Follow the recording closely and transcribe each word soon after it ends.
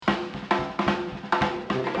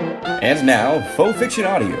And now, Faux Fiction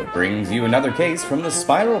Audio brings you another case from the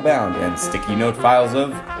spiral-bound and sticky note files of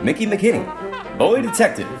Mickie McKinney, Boy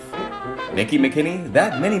Detective. Mickie McKinney,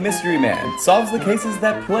 that mini mystery man, solves the cases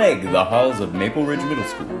that plague the halls of Maple Ridge Middle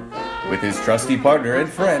School with his trusty partner and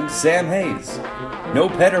friend, Sam Hayes. No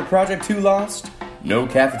pet or project too lost, no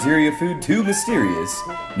cafeteria food too mysterious,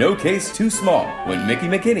 no case too small when Mickie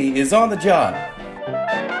McKinney is on the job.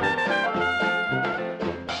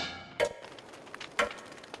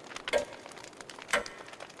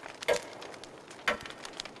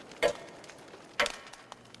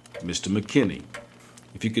 Mr. McKinney,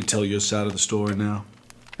 if you could tell your side of the story now.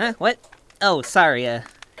 Huh? What? Oh, sorry, I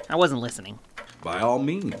wasn't listening. By all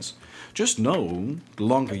means. Just know, the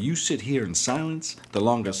longer you sit here in silence, the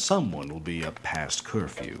longer someone will be up past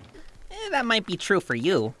curfew. That might be true for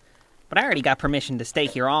you, but I already got permission to stay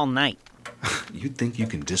here all night. You think you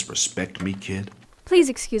can disrespect me, kid? Please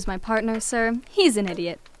excuse my partner, sir. He's an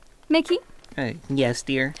idiot. Mickie? Yes,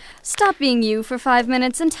 dear? Stop being you for 5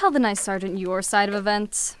 minutes and tell the nice sergeant your side of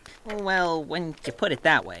events. Well, when you put it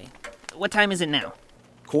that way. What time is it now?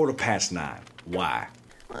 9:15. Why?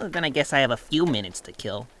 Well, then I guess I have a few minutes to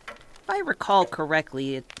kill. If I recall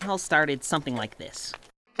correctly, it all started something like this.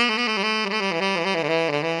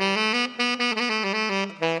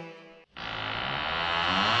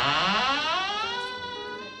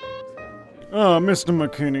 Mr.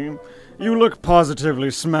 McKinney, you look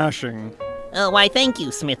positively smashing. Why, thank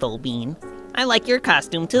you, Smith, old bean. I like your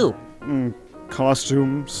costume, too.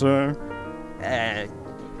 Costume, sir?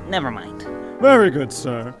 Never mind. Very good,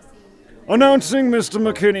 sir. Announcing Mr.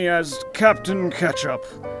 McKinney as Captain Ketchup.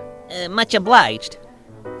 Much obliged.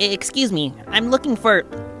 Excuse me, I'm looking for...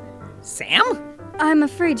 Sam? I'm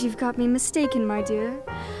afraid you've got me mistaken, my dear.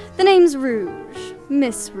 The name's Rouge.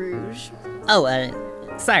 Miss Rouge. Oh,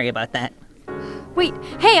 sorry about that. Wait,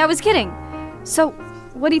 hey, I was kidding. So,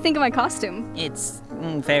 what do you think of my costume? It's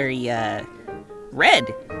very,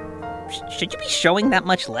 red. Should you be showing that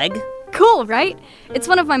much leg? Cool, right? It's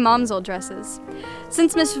one of my mom's old dresses.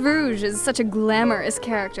 Since Miss Rouge is such a glamorous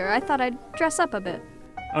character, I thought I'd dress up a bit.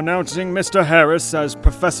 Announcing Mr. Harris as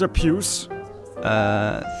Professor Puce.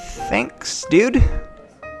 Thanks, dude.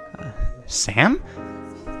 Sam?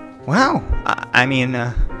 Wow.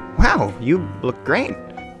 Wow, you look great.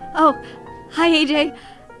 Oh, hi, AJ.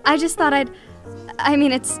 I just thought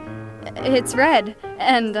it's red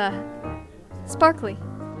and, sparkly.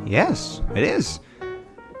 Yes, it is.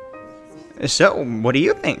 So, what do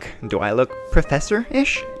you think? Do I look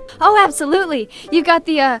professor-ish? Oh, absolutely. You got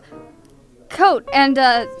the, coat and,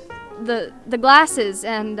 the glasses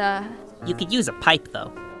and, You could use a pipe,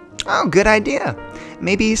 though. Oh, good idea.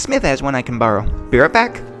 Maybe Smith has one I can borrow. Be right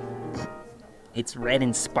back. It's red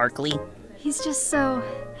and sparkly. He's just so,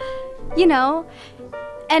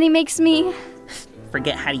 and he makes me...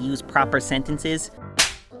 Forget how to use proper sentences.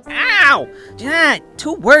 Ow!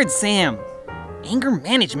 2 words, Sam. Anger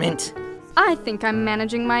management. I think I'm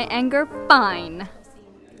managing my anger fine.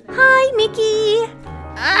 Hi, Mickie.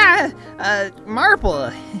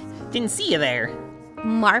 Marple. Didn't see you there.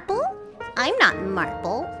 Marple? I'm not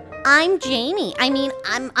Marple. I'm Janie.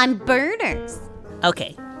 I'm Burners.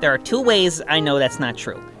 Okay, there are 2 ways I know that's not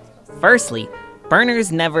true. Firstly,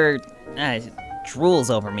 Burners never, drools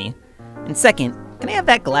over me. And second, can I have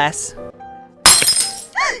that glass?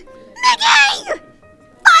 Mickie! 5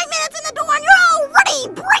 minutes in the door and you're already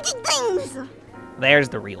breaking things! There's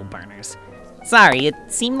the real Burners. Sorry, it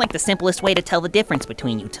seemed like the simplest way to tell the difference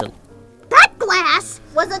between you two. That glass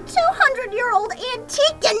was a 200-year-old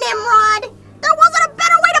antique, you Nimrod! There wasn't a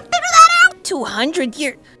better way to figure that out! 200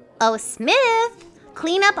 year... Oh, Smith,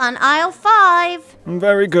 clean up on aisle 5.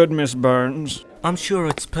 Very good, Miss Burns. I'm sure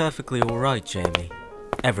it's perfectly all right, Jamie.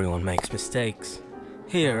 Everyone makes mistakes.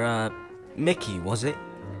 Here, Mickie, was it?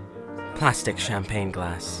 Plastic champagne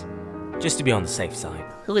glass. Just to be on the safe side.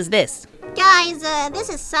 Who is this? Guys, this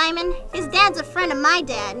is Simon. His dad's a friend of my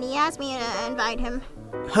dad, and he asked me to invite him.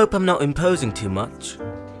 Hope I'm not imposing too much.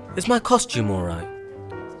 Is my costume alright?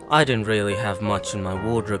 I didn't really have much in my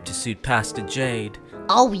wardrobe to suit Pastor Jade.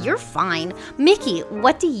 Oh, you're fine. Mickie,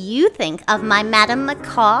 what do you think of my Madame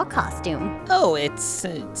Macaw costume? Oh, it's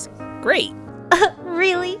great.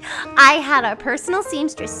 Really? I had a personal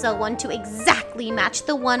seamstress sew one to exactly match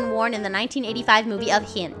the one worn in the 1985 movie of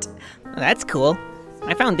Hint. That's cool.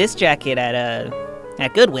 I found this jacket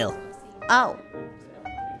at Goodwill. Oh.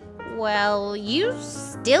 Well, you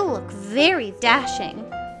still look very dashing.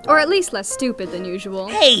 Or at least less stupid than usual.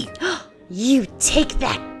 Hey! You take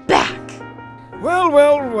that back! Well.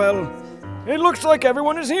 It looks like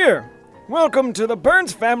everyone is here. Welcome to the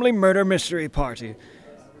Burns family murder mystery party.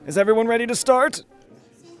 Is everyone ready to start?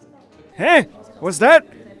 Hey, what's that?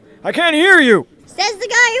 I can't hear you! Says the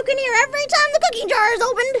guy who can hear every time the cookie jar is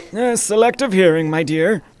opened. Selective hearing, my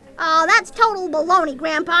dear. Oh, that's total baloney,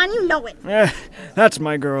 Grandpa, and you know it. That's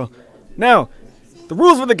my girl. Now, the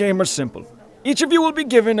rules for the game are simple. Each of you will be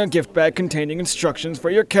given a gift bag containing instructions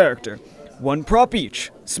for your character. 1 prop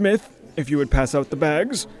each. Smith, if you would pass out the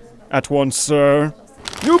bags. At once, sir.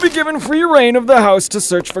 You'll be given free reign of the house to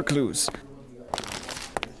search for clues.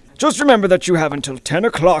 Just remember that you have until 10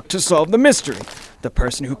 o'clock to solve the mystery. The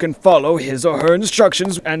person who can follow his or her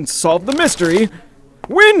instructions and solve the mystery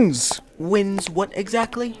wins! Wins what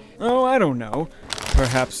exactly? Oh, I don't know.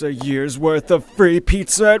 Perhaps a year's worth of free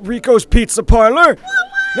pizza at Rico's Pizza Parlor?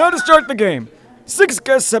 Now to start the game. 6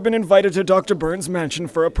 guests have been invited to Dr. Burns' mansion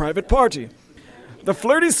for a private party. The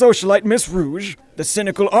flirty socialite Miss Rouge, the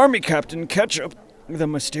cynical army captain Ketchup, the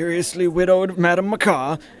mysteriously widowed Madame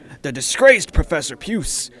Macaw, the disgraced Professor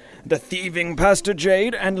Puce, the thieving Pastor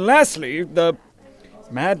Jade, and lastly, the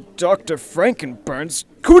mad Dr. Frankenburns.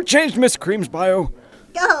 Who changed Miss Cream's bio?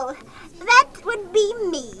 Oh, that would be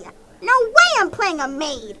me. No way I'm playing a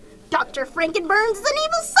maid. Dr. Frankenburns is an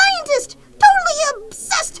evil scientist, totally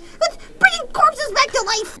obsessed with bringing corpses back to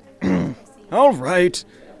life. All right.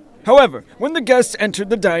 However, when the guests entered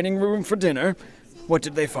the dining room for dinner, what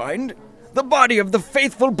did they find? The body of the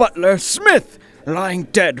faithful butler, Smith, lying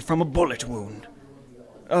dead from a bullet wound.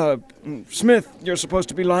 Smith, you're supposed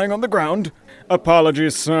to be lying on the ground.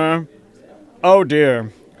 Apologies, sir. Oh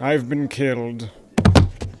dear, I've been killed.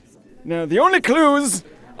 Now, the only clues: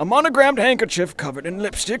 a monogrammed handkerchief covered in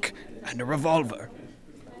lipstick and a revolver.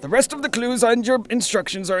 The rest of the clues and your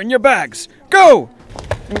instructions are in your bags. Go!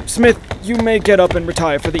 Smith, you may get up and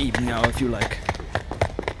retire for the evening now if you like.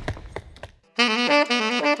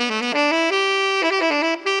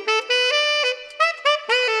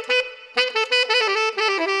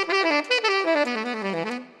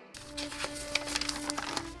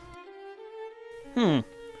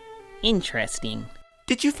 Interesting.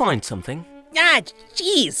 Did you find something? Ah,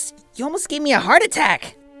 jeez! You almost gave me a heart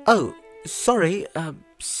attack! Oh, sorry.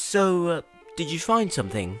 Did you find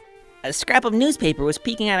something? A scrap of newspaper was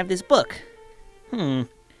peeking out of this book. It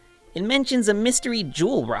mentions a mystery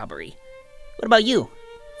jewel robbery. What about you?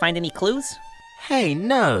 Find any clues? Hey,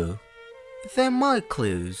 no. They're my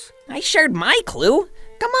clues. I shared my clue!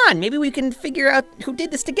 Come on, maybe we can figure out who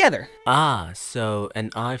did this together. Ah, so an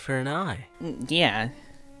eye for an eye. Yeah.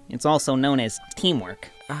 It's also known as teamwork.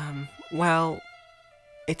 Well,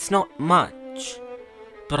 it's not much.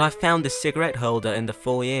 But I found the cigarette holder in the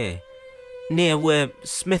foyer, near where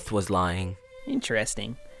Smith was lying.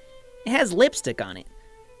 Interesting. It has lipstick on it.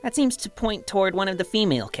 That seems to point toward one of the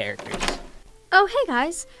female characters. Oh, hey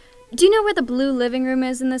guys. Do you know where the blue living room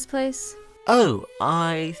is in this place? Oh,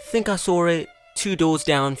 I think I saw it 2 doors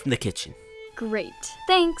down from the kitchen. Great.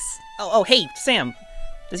 Thanks. Oh, hey, Sam.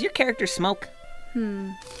 Does your character smoke?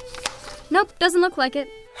 Nope, doesn't look like it.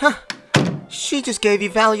 Huh. She just gave you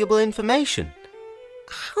valuable information.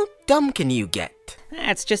 How dumb can you get?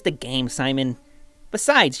 That's just a game, Simon.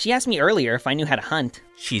 Besides, she asked me earlier if I knew how to hunt.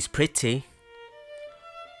 She's pretty.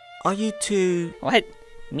 Are you two... What?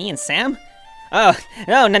 Me and Sam? Oh,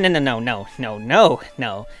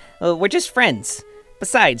 no. We're just friends.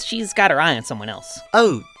 Besides, she's got her eye on someone else.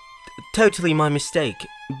 Oh, totally my mistake.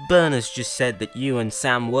 Berners just said that you and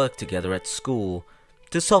Sam work together at school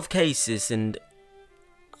to solve cases, and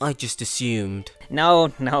I just assumed.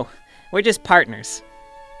 No, we're just partners.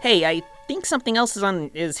 Hey, I think something else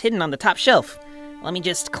is hidden on the top shelf. Let me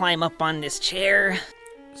just climb up on this chair.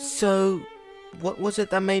 So, what was it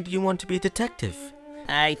that made you want to be a detective?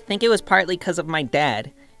 I think it was partly because of my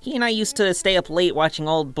dad. He and I used to stay up late watching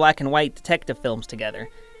old black and white detective films together.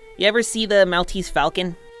 You ever see the Maltese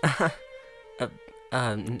Falcon?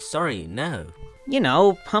 Sorry, no. You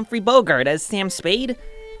know, Humphrey Bogart as Sam Spade.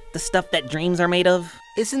 The stuff that dreams are made of.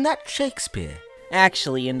 Isn't that Shakespeare?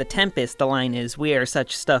 Actually, in The Tempest, the line is, "We are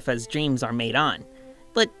such stuff as dreams are made on."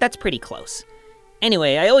 But that's pretty close.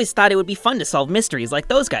 Anyway, I always thought it would be fun to solve mysteries like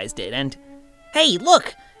those guys did, and... Hey,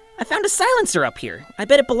 look! I found a silencer up here. I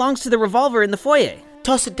bet it belongs to the revolver in the foyer.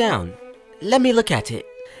 Toss it down. Let me look at it.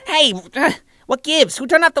 Hey! What gives? Who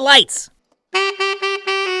turned off the lights?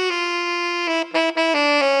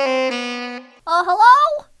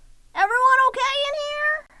 Hello? Everyone okay in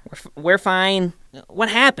here? We're fine. What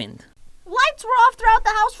happened? Lights were off throughout the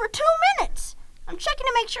house for 2 minutes. I'm checking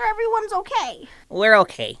to make sure everyone's okay. We're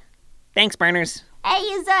okay. Thanks, Burners. Hey,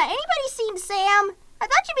 has anybody seen Sam? I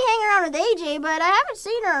thought she'd be hanging around with AJ, but I haven't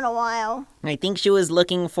seen her in a while. I think she was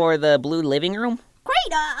looking for the blue living room.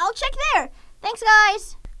 Great, I'll check there. Thanks,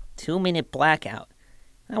 guys. 2-minute blackout.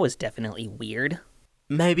 That was definitely weird.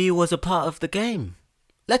 Maybe it was a part of the game.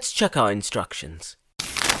 Let's check our instructions.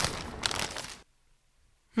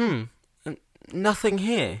 Nothing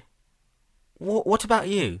here. What about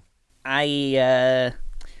you? I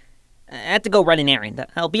had to go run an errand.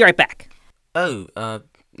 I'll be right back. Oh,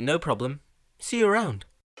 no problem. See you around.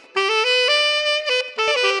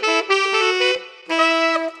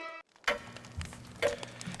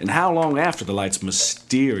 And how long after the lights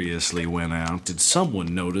mysteriously went out did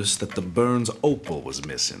someone notice that the Burns opal was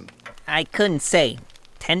missing? I couldn't say.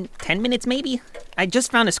 10 minutes maybe? I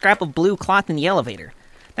just found a scrap of blue cloth in the elevator.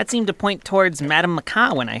 That seemed to point towards Madame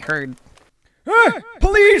Macaw when I heard...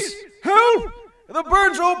 Police! Help! The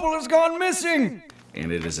Burns opal has gone missing!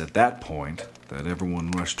 And it is at that point that everyone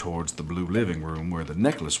rushed towards the blue living room where the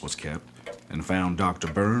necklace was kept and found Dr.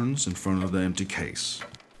 Burns in front of the empty case.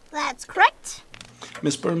 That's correct.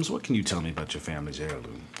 Miss Burns, what can you tell me about your family's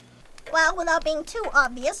heirloom? Well, without being too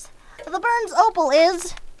obvious, the Burns opal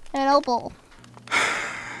is an opal.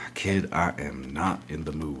 Kid, I am not in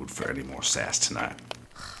the mood for any more sass tonight.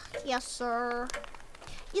 Yes, sir.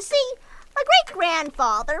 You see, my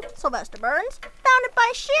great-grandfather, Sylvester Burns, found it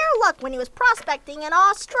by sheer luck when he was prospecting in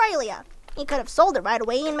Australia. He could have sold it right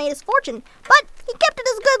away and made his fortune, but he kept it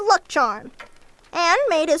as good luck charm. And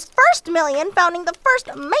made his first million founding the first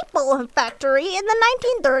maple factory in the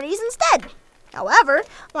 1930s instead. However,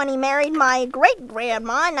 when he married my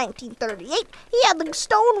great-grandma in 1938, he had the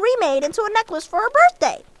stone remade into a necklace for her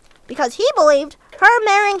birthday, because he believed her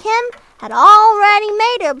marrying him had already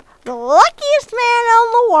made him the luckiest man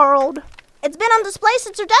in the world. It's been on display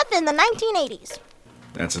since her death in the 1980s.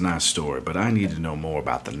 That's a nice story, but I need to know more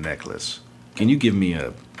about the necklace. Can you give me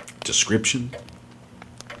a description?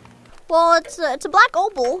 Well, it's a black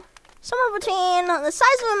opal, somewhere between the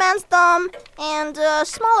size of a man's thumb and a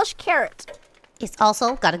smallish carrot. It's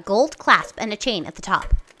also got a gold clasp and a chain at the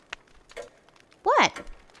top. What?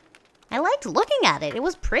 I liked looking at it. It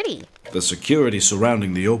was pretty. The security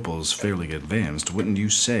surrounding the opal is fairly advanced, wouldn't you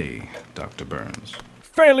say, Dr. Burns?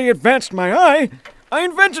 Fairly advanced, my eye. I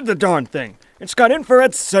invented the darn thing. It's got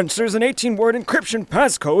infrared sensors, an 18-word encryption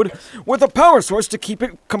passcode, with a power source to keep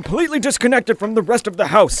it completely disconnected from the rest of the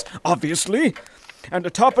house, obviously. And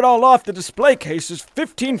to top it all off, the display case is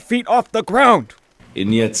 15 feet off the ground.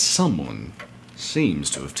 And yet someone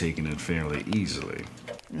seems to have taken it fairly easily.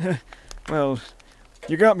 Well,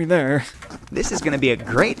 you got me there. This is going to be a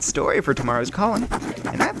great story for tomorrow's calling,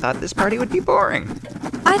 and I thought this party would be boring.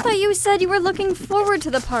 I thought you said you were looking forward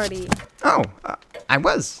to the party. Oh, I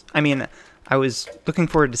was. I was looking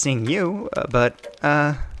forward to seeing you, but.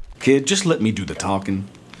 Kid, just let me do the talking.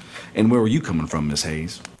 And where were you coming from, Miss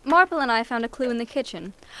Hayes? Marple and I found a clue in the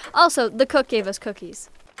kitchen. Also, the cook gave us cookies.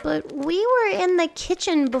 But we were in the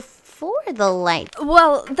kitchen before the light.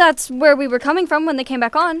 Well, that's where we were coming from when they came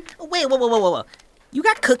back on. Wait, whoa. You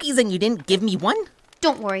got cookies and you didn't give me one?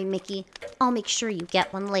 Don't worry, Mickey. I'll make sure you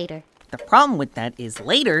get one later. The problem with that is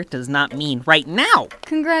later does not mean right now.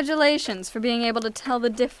 Congratulations for being able to tell the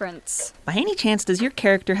difference. By any chance, does your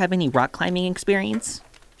character have any rock climbing experience?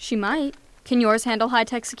 She might. Can yours handle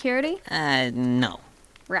high-tech security? No.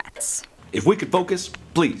 Rats. If we could focus,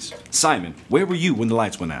 please. Simon, where were you when the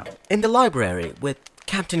lights went out? In the library with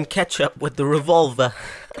Captain Ketchup with the revolver.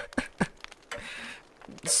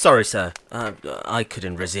 Sorry, sir. I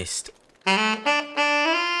couldn't resist.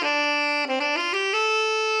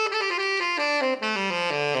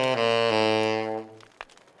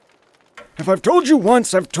 If I've told you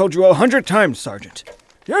once, I've told you 100 times, Sergeant.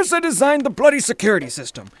 Yes, I designed the bloody security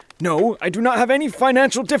system. No, I do not have any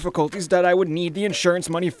financial difficulties that I would need the insurance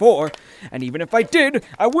money for. And even if I did,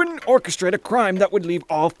 I wouldn't orchestrate a crime that would leave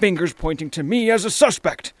all fingers pointing to me as a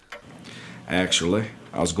suspect. Actually,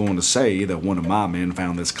 I was going to say that one of my men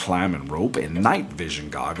found this climbing rope and night vision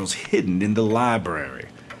goggles hidden in the library.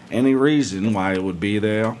 Any reason why it would be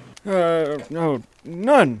there? No,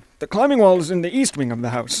 none. The climbing wall is in the east wing of the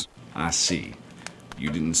house. I see. You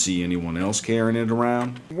didn't see anyone else carrying it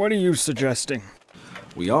around? What are you suggesting?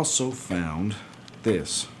 We also found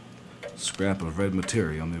this scrap of red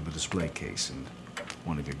material near the display case, and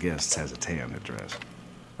one of your guests has a tan address.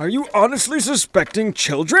 Are you honestly suspecting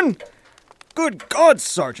children? Good God,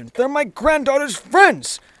 Sergeant, they're my granddaughter's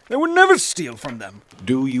friends. They would never steal from them.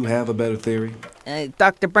 Do you have a better theory?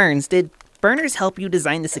 Dr. Burns, did Burners help you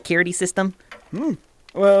design the security system?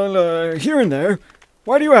 Well, here and there.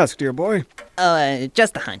 Why do you ask, dear boy?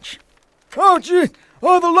 Just a hunch. Oh, gee!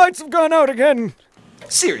 Oh, the lights have gone out again!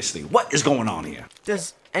 Seriously, what is going on here?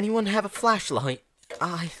 Does anyone have a flashlight?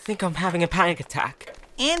 I think I'm having a panic attack.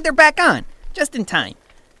 And they're back on, just in time.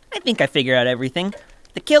 I think I figured out everything.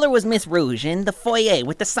 The killer was Miss Rouge in the foyer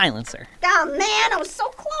with the silencer. Oh, man, I was so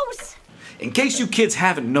close. In case you kids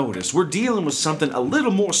haven't noticed, we're dealing with something a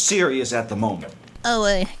little more serious at the moment.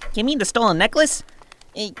 Oh, you mean the stolen necklace?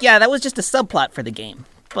 Yeah, that was just a subplot for the game.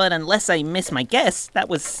 But unless I miss my guess, that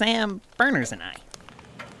was Sam, Berners, and I.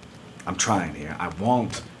 I'm trying here. I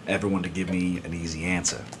want everyone to give me an easy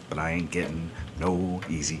answer, but I ain't getting no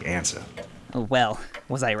easy answer. Well,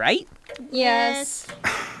 was I right? Yes.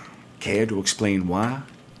 Care to explain why?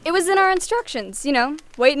 It was in our instructions,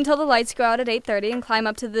 wait until the lights go out at 8:30 and climb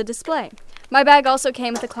up to the display. My bag also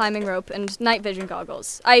came with a climbing rope and night vision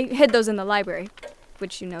goggles. I hid those in the library,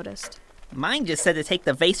 which you noticed. Mine just said to take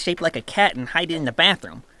the vase shaped like a cat and hide it in the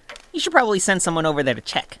bathroom. You should probably send someone over there to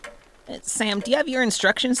check. Sam, do you have your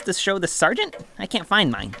instructions to show the sergeant? I can't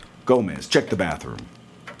find mine. Gomez, check the bathroom.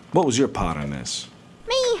 What was your part in this?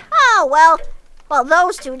 Me? Oh, well,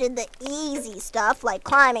 those two did the easy stuff like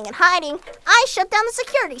climbing and hiding. I shut down the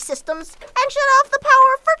security systems and shut off the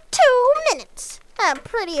power for 2 minutes.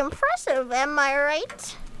 Pretty impressive, am I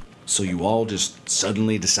right? So you all just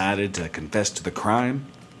suddenly decided to confess to the crime?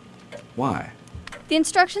 Why? The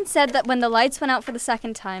instructions said that when the lights went out for the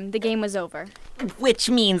second time, the game was over. Which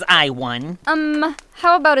means I won.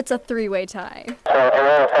 How about it's a 3-way tie?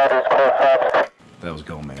 That was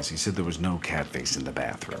Gomez. He said there was no cat face in the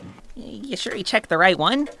bathroom. You sure you checked the right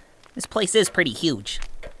one? This place is pretty huge.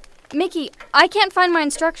 Mickey, I can't find my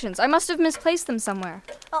instructions. I must have misplaced them somewhere.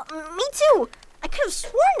 Me too. I could have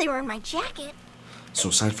sworn they were in my jacket. So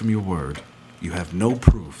aside from your word, you have no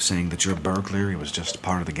proof saying that your burglary was just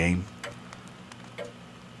part of the game?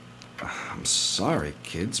 I'm sorry,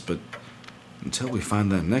 kids, but until we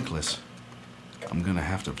find that necklace, I'm gonna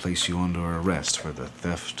have to place you under arrest for the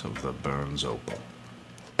theft of the Burns opal.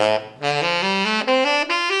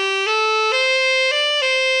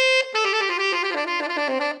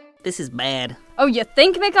 This is bad. Oh, you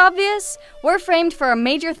think, McObvious? We're framed for a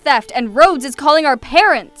major theft, and Rhodes is calling our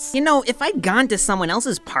parents! If I'd gone to someone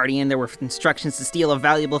else's party and there were instructions to steal a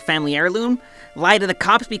valuable family heirloom, lie to the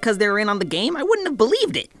cops because they were in on the game, I wouldn't have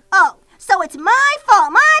believed it. Oh, so it's my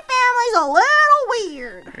fault. My family's a little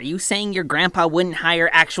weird. Are you saying your grandpa wouldn't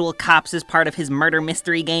hire actual cops as part of his murder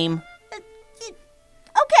mystery game?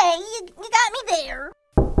 Okay, you got me there.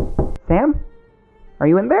 Sam? Are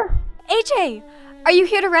you in there? AJ, are you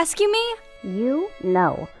here to rescue me? You?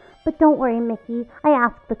 No. But don't worry, Mickey. I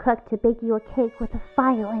asked the cook to bake you a cake with a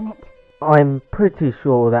fire in it. I'm pretty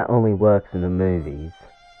sure that only works in the movies.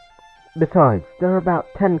 Besides, there are about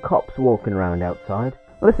 10 cops walking around outside.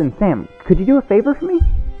 Listen, Sam, could you do a favor for me?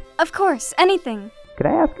 Of course, anything. Could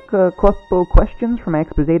I ask a couple questions for my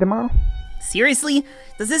expose tomorrow? Seriously?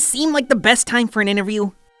 Does this seem like the best time for an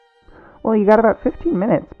interview? Well, you got about 15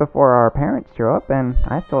 minutes before our parents show up, and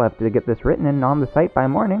I still have to get this written and on the site by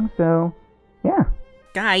morning, so yeah.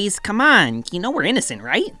 Guys, come on. You know we're innocent,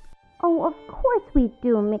 right? Oh, of course we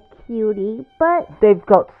do, McCutie, but... They've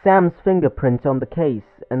got Sam's fingerprints on the case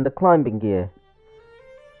and the climbing gear.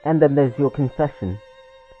 And then there's your confession.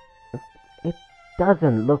 It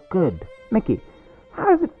doesn't look good. Mickey,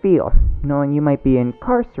 how does it feel, knowing you might be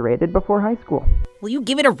incarcerated before high school? Will you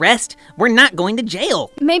give it a rest? We're not going to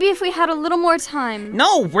jail. Maybe if we had a little more time.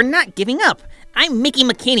 No, we're not giving up. I'm Mickie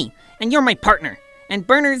McKinney, and you're my partner. And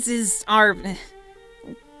Berners is our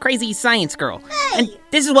crazy science girl. Hey. And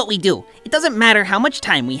this is what we do. It doesn't matter how much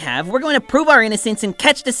time we have. We're going to prove our innocence and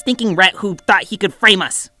catch the stinking rat who thought he could frame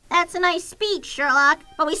us. That's a nice speech, Sherlock,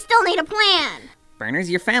 but we still need a plan. Berners,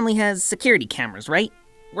 your family has security cameras, right?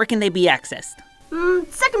 Where can they be accessed?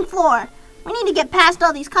 Second floor. We need to get past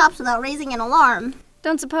all these cops without raising an alarm.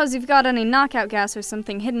 Don't suppose you've got any knockout gas or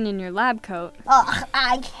something hidden in your lab coat? Ugh,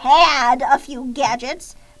 I had a few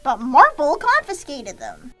gadgets, but Marple confiscated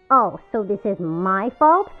them. Oh, so this is my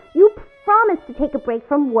fault? You promised to take a break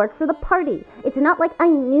from work for the party. It's not like I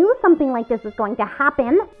knew something like this was going to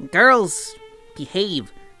happen. Girls,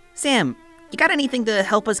 behave. Sam, you got anything to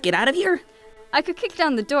help us get out of here? I could kick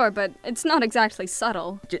down the door, but it's not exactly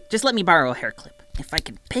subtle. Just let me borrow a hair clip. If I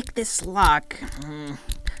can pick this lock...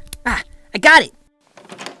 I got it!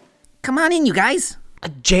 Come on in, you guys. A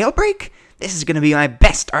jailbreak? This is gonna be my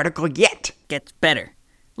best article yet. Gets better.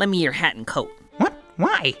 Lend me your hat and coat. What?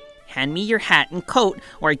 Why? Hand me your hat and coat,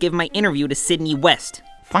 or I give my interview to Sydney West.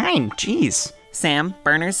 Fine, jeez. Sam,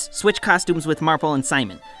 Berners, switch costumes with Marple and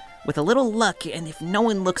Simon. With a little luck, and if no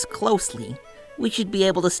one looks closely, we should be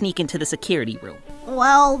able to sneak into the security room.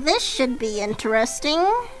 Well, this should be interesting.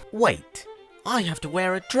 Wait, I have to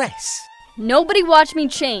wear a dress. Nobody watch me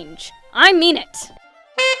change. I mean it.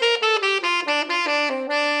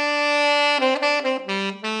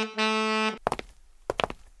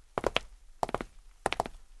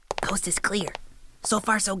 Coast is clear. So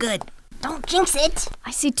far, so good. Don't jinx it.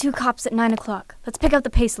 I see 2 cops at 9 o'clock. Let's pick up the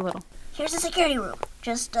pace a little. Here's the security room.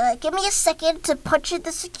 Just give me a second to punch in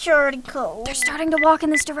the security code. They're starting to walk in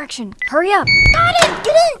this direction. Hurry up. Got it!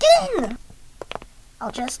 Get in!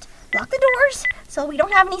 I'll just lock the doors so we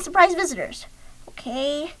don't have any surprise visitors.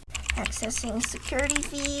 Okay, accessing security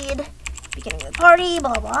feed, beginning of the party,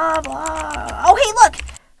 blah, blah, blah. Oh, hey, look!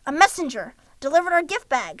 A messenger delivered our gift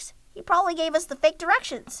bags. He probably gave us the fake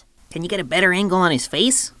directions. Can you get a better angle on his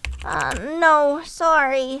face? No,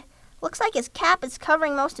 sorry. Looks like his cap is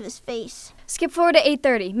covering most of his face. Skip forward to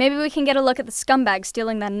 8:30. Maybe we can get a look at the scumbag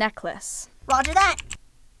stealing that necklace. Roger that.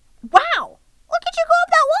 Wow! Look at you go up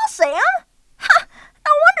that wall, Sam! Ha!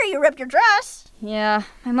 No wonder you ripped your dress. Yeah,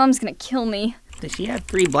 my mom's gonna kill me. Does she have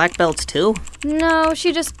 3 black belts too? No,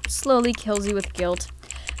 she just slowly kills you with guilt.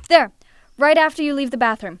 There, right after you leave the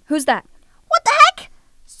bathroom. Who's that? What the heck?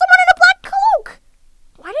 Someone in a black cloak!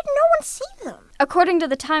 Why did no one see them? According to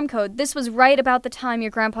the time code, this was right about the time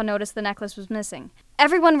your grandpa noticed the necklace was missing.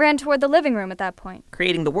 Everyone ran toward the living room at that point.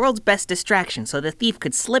 Creating the world's best distraction so the thief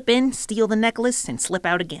could slip in, steal the necklace, and slip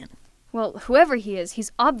out again. Well, whoever he is,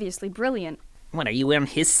 he's obviously brilliant. What, are you on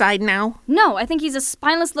his side now? No, I think he's a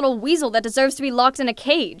spineless little weasel that deserves to be locked in a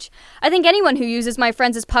cage. I think anyone who uses my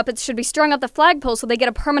friends as puppets should be strung up the flagpole so they get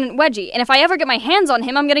a permanent wedgie, and if I ever get my hands on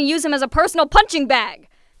him, I'm gonna use him as a personal punching bag.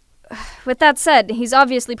 With that said, he's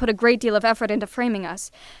obviously put a great deal of effort into framing us,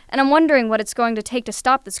 and I'm wondering what it's going to take to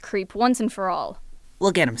stop this creep once and for all.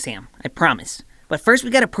 We'll get him, Sam, I promise. But first we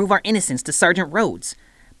gotta prove our innocence to Sergeant Rhodes.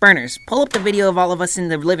 Burners, pull up the video of all of us in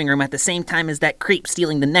the living room at the same time as that creep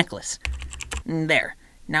stealing the necklace. There.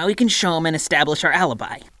 Now we can show him and establish our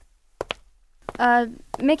alibi.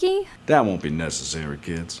 Mickey? That won't be necessary,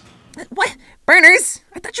 kids. What? Burners?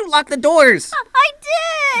 I thought you locked the doors. I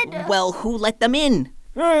did! Well, who let them in?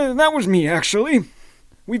 That was me, actually.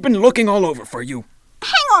 We've been looking all over for you.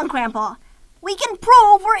 Hang on, Grandpa. We can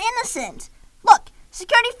prove we're innocent. Look,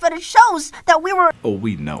 security footage shows that we were... Oh,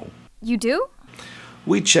 we know. You do?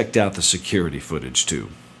 We checked out the security footage, too.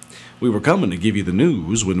 We were coming to give you the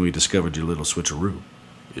news when we discovered your little switcheroo.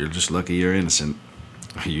 You're just lucky you're innocent.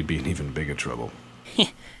 You'd be in even bigger trouble.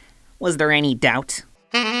 Was there any doubt?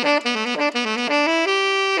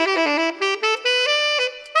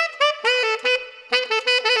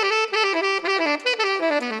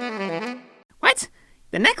 What?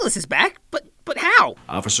 The necklace is back? But how?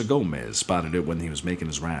 Officer Gomez spotted it when he was making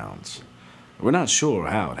his rounds. We're not sure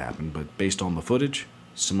how it happened, but based on the footage,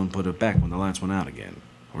 someone put it back when the lights went out again.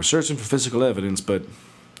 We're searching for physical evidence, but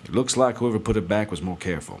it looks like whoever put it back was more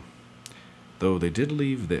careful. Though they did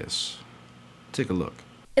leave this. Take a look.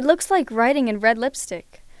 It looks like writing in red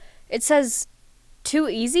lipstick. It says, "Too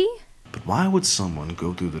easy?" But why would someone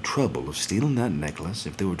go through the trouble of stealing that necklace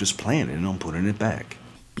if they were just planning on putting it back?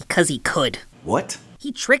 Because he could. What?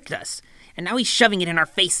 He tricked us, and now he's shoving it in our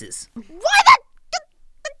faces. Why the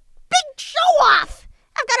big show-off?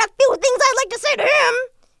 I've got a few things I'd like to say to him.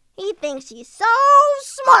 He thinks he's so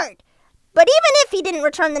smart. But even if he didn't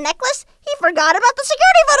return the necklace, he forgot about the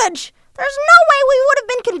security footage. There's no way we would have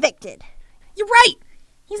been convicted. You're right.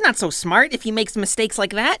 He's not so smart if he makes mistakes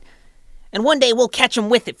like that. And one day we'll catch him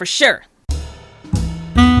with it for sure.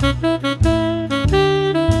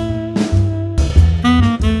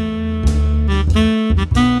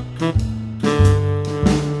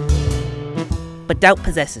 But doubt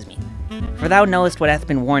possesses me. For thou knowest what hath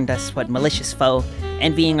been warned us, what malicious foe,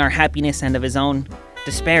 envying our happiness and of his own,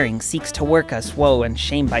 despairing, seeks to work us woe and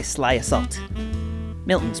shame by sly assault.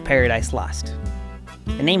 Milton's Paradise Lost.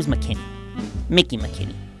 The name's McKinney. Mickie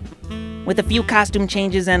McKinney. With a few costume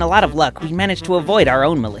changes and a lot of luck, we managed to avoid our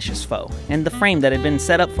own malicious foe, and the frame that had been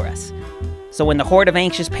set up for us. So when the horde of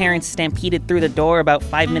anxious parents stampeded through the door about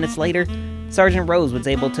 5 minutes later, Sergeant Rose was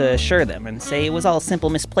able to assure them and say it was all simple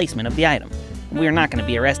misplacement of the item. We were not going to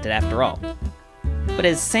be arrested after all. But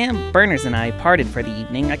as Sam, Burners, and I parted for the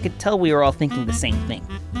evening, I could tell we were all thinking the same thing.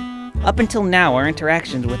 Up until now, our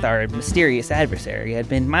interactions with our mysterious adversary had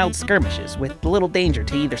been mild skirmishes with little danger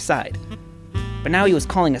to either side. But now he was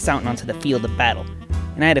calling us out onto the field of battle,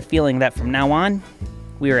 and I had a feeling that from now on,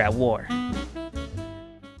 we were at war.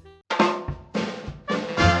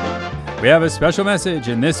 We have a special message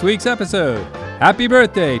in this week's episode. Happy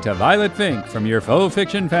birthday to Violet Fink from your faux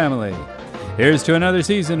fiction family. Here's to another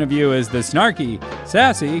season of you as the snarky,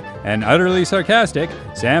 sassy, and utterly sarcastic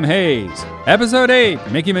Sam Hayes. Episode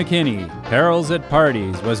 8, Mickie McKinney, Perils at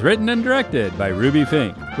Parties, was written and directed by Ruby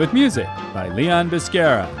Fink, with music by Leon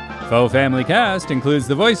Biscara. Faux Family cast includes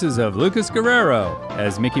the voices of Lucas Guerrero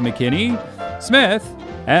as Mickie McKinney, Smith,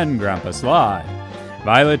 and Grandpa Sly.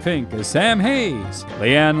 Violet Fink as Sam Hayes,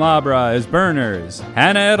 Leanne Labra as Burners,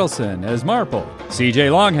 Hannah Edelson as Marple,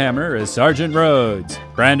 CJ Longhammer as Sergeant Rhodes,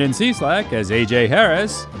 Brandon Cieslak as AJ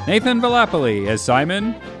Harris, Nathan Velapoli as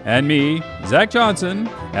Simon, and me, Zach Johnson,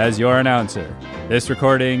 as your announcer. This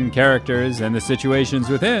recording, characters, and the situations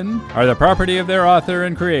within are the property of their author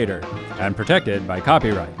and creator, and protected by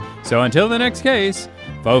copyright. So until the next case,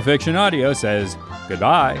 Faux Fiction Audio says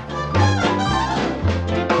goodbye.